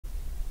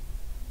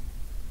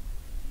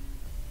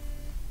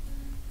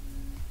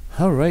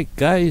Alright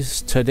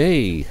guys,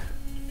 today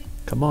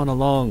come on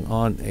along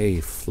on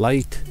a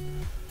flight.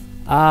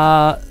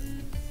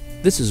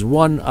 This is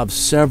one of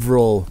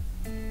several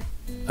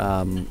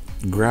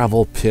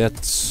gravel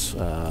pits.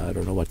 I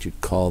don't know what you'd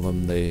call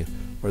them,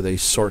 where they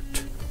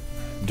sort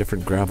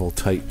different gravel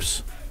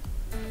types,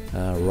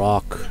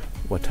 rock,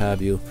 what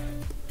have you.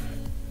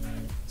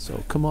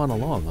 So come on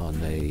along on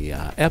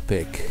a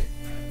epic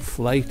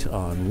flight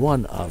on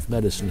one of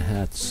Medicine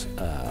Hat's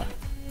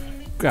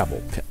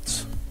gravel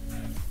pits.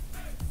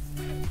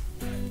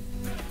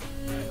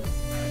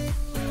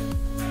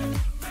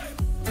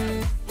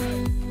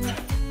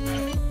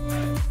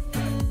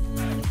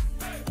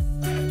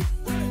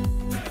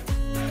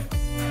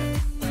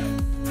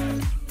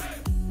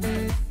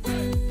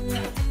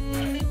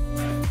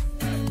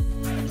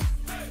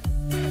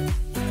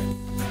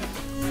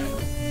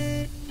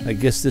 I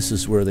guess this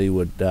is where they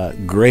would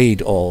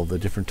grade all the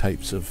different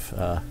types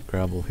of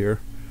gravel here,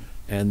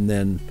 and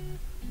then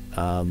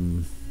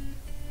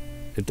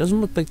it doesn't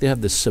look like they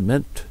have the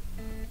cement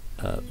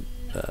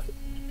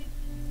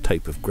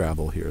type of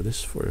gravel here. This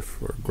is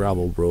for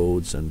gravel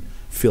roads and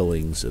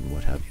fillings and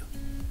what have you.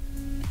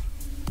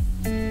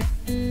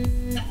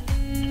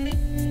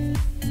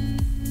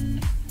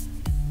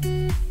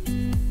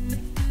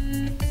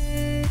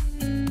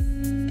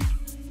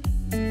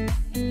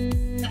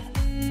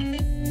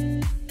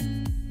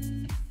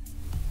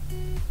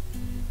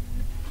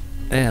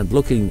 And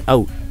looking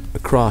out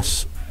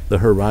across the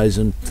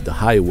horizon to the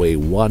Highway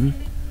 1,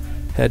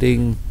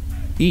 heading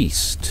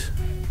east.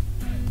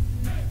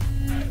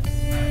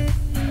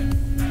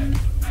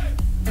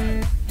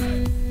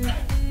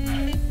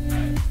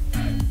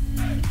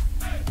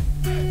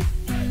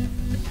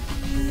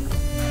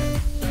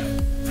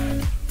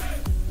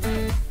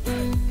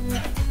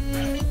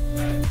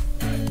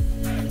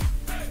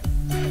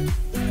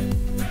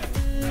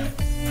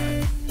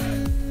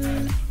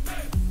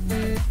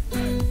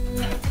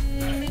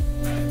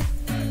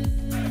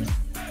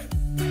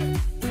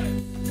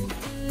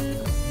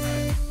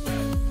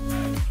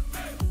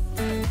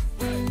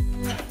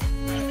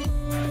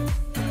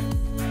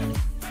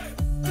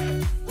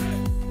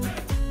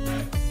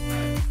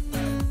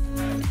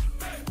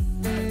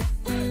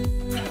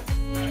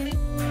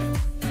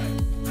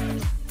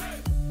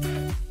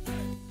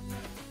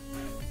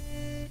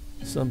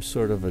 Some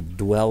sort of a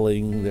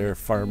dwelling there,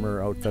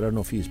 farmer outfit. I don't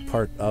know if he's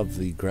part of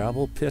the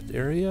gravel pit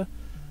area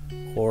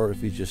or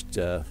if he's just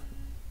a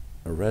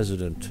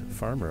resident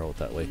farmer out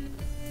that way.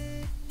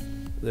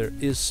 There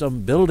is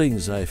some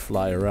buildings I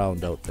fly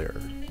around out there.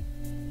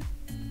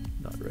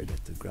 Not right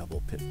at the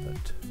gravel pit,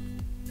 but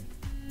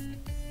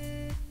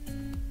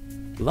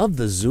love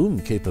the zoom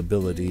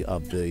capability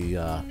of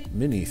the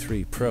Mini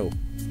 3 Pro.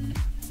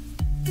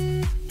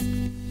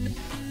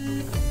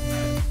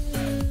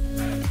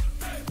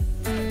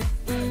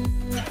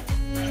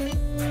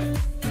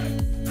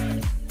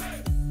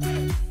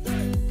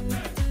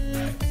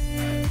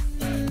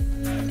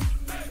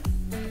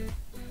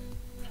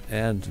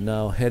 And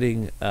now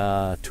heading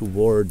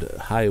toward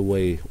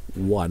Highway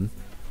 1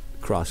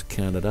 across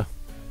Canada,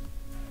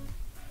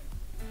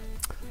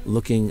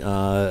 looking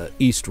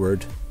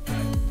eastward.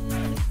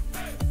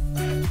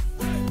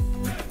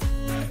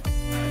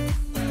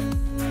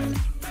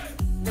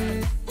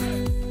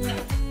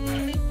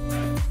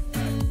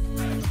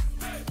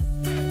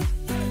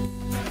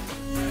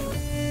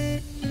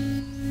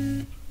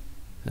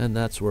 And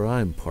that's where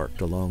I'm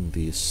parked along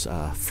this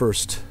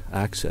first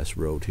access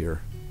road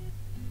here.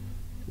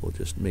 We'll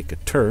just make a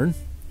turn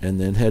and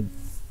then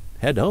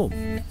head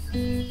home.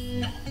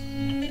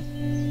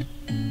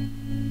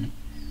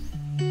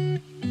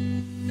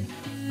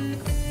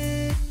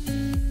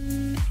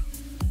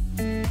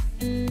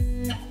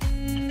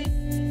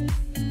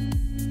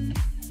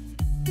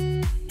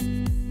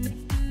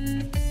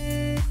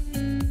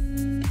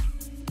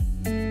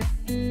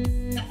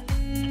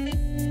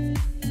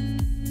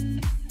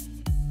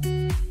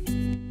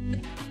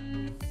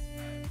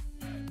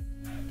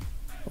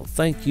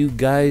 Thank you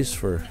guys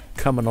for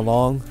coming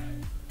along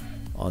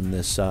on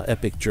this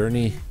epic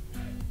journey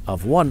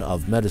of one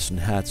of Medicine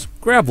Hat's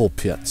gravel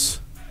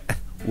pits.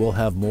 We'll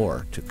have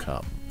more to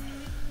come.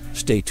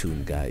 Stay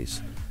tuned,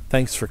 guys.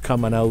 Thanks for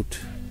coming out.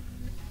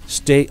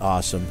 Stay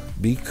awesome.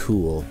 Be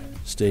cool.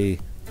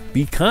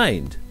 Be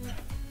kind.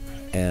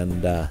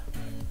 And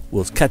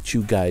we'll catch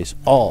you guys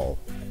all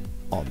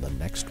on the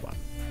next one.